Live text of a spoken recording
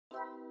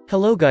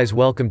Hello guys,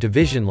 welcome to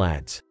Vision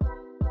Lads.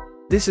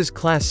 This is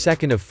class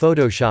 2nd of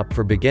Photoshop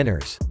for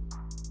beginners.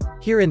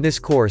 Here in this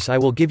course I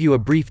will give you a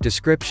brief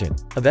description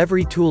of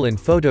every tool in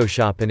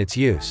Photoshop and its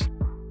use.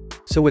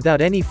 So without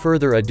any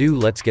further ado,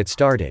 let's get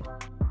started.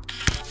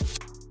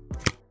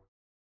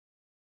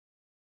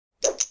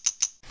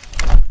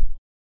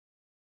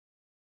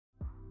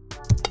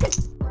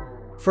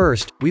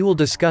 First, we will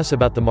discuss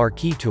about the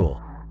Marquee Tool.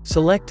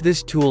 Select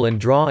this tool and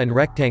draw a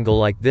rectangle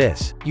like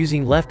this,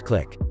 using left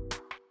click.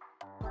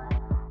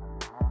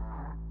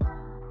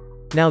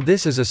 Now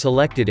this is a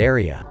selected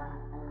area.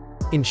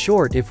 In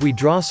short, if we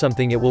draw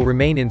something it will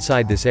remain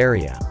inside this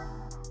area.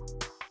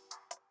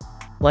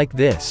 Like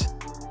this.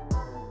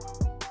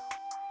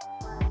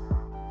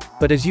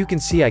 But as you can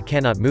see I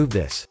cannot move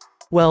this.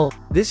 Well,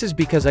 this is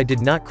because I did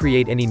not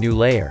create any new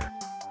layer.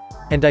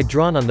 And I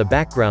drawn on the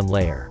background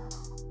layer.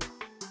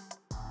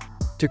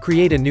 To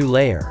create a new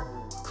layer,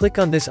 click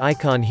on this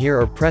icon here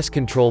or press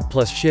Ctrl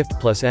plus Shift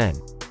plus N.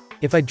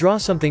 If I draw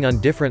something on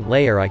different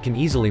layer I can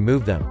easily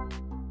move them.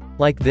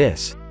 Like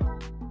this.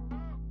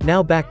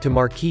 Now back to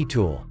Marquee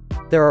Tool.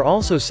 There are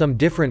also some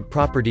different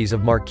properties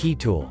of Marquee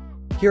Tool.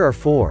 Here are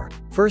 4.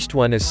 First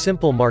one is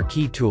Simple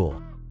Marquee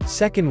Tool.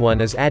 Second one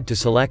is Add to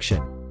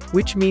Selection,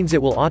 which means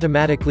it will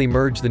automatically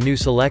merge the new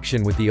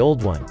selection with the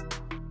old one.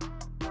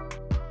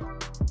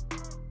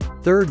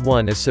 Third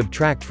one is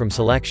Subtract from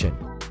Selection.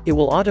 It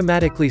will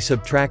automatically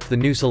subtract the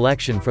new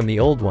selection from the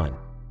old one.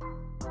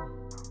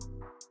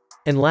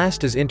 And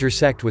last is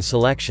Intersect with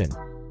Selection.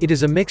 It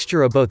is a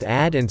mixture of both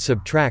add and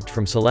subtract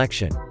from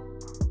selection.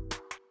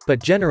 But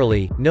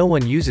generally, no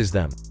one uses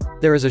them.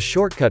 There is a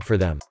shortcut for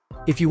them.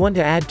 If you want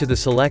to add to the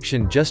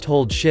selection, just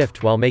hold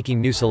Shift while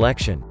making new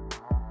selection.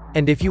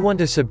 And if you want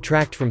to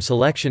subtract from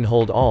selection,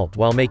 hold Alt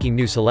while making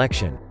new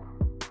selection.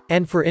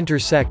 And for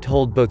intersect,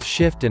 hold both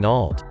Shift and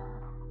Alt.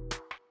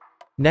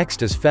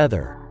 Next is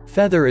Feather.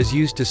 Feather is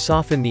used to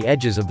soften the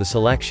edges of the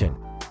selection.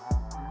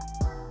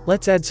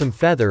 Let's add some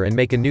feather and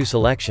make a new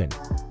selection.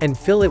 And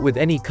fill it with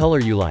any color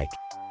you like.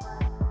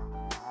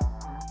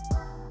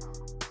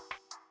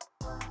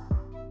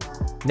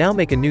 Now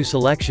make a new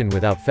selection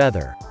without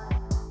feather.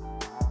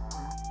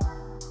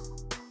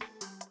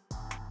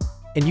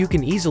 And you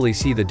can easily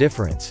see the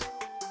difference.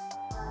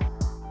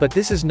 But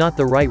this is not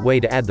the right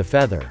way to add the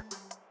feather.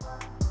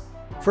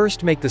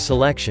 First make the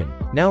selection,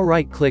 now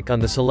right-click on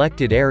the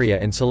selected area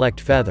and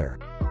select Feather.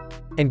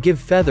 And give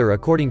feather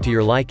according to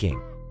your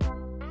liking.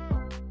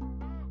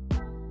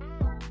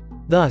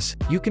 Thus,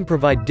 you can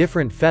provide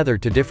different feather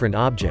to different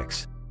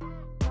objects.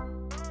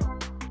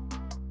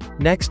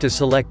 Next is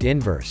Select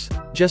Inverse.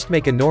 Just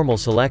make a normal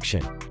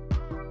selection.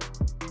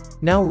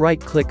 Now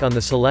right-click on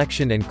the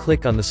selection and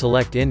click on the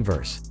Select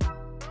Inverse.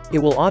 It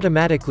will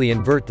automatically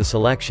invert the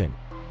selection.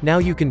 Now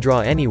you can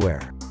draw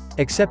anywhere,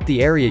 except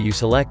the area you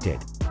selected.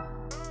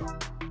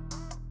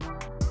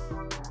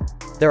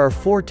 There are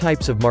 4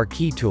 types of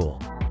Marquee Tool,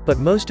 but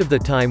most of the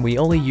time we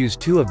only use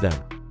 2 of them.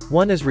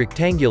 One is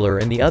rectangular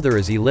and the other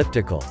is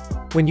elliptical.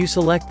 When you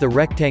select the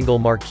rectangle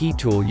Marquee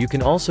Tool you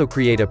can also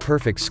create a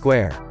perfect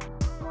square.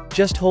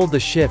 Just hold the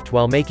Shift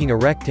while making a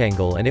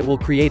rectangle and it will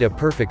create a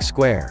perfect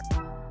square.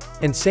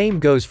 And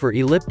same goes for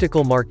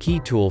elliptical Marquee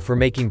Tool for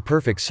making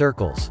perfect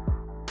circles.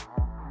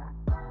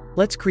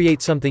 Let's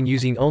create something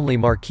using only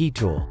Marquee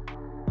Tool.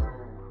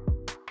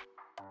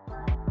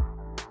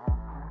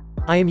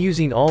 I am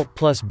using Alt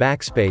plus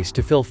Backspace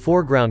to fill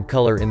foreground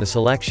color in the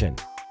selection.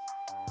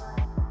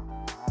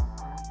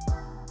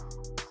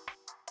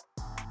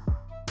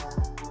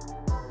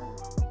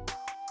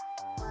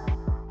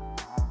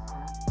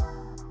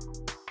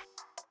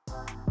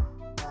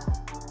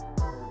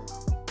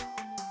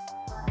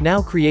 Now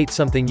create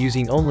something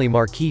using only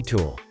Marquee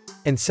Tool.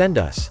 And send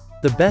us.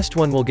 The best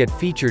one will get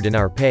featured in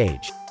our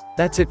page.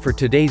 That's it for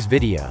today's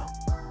video.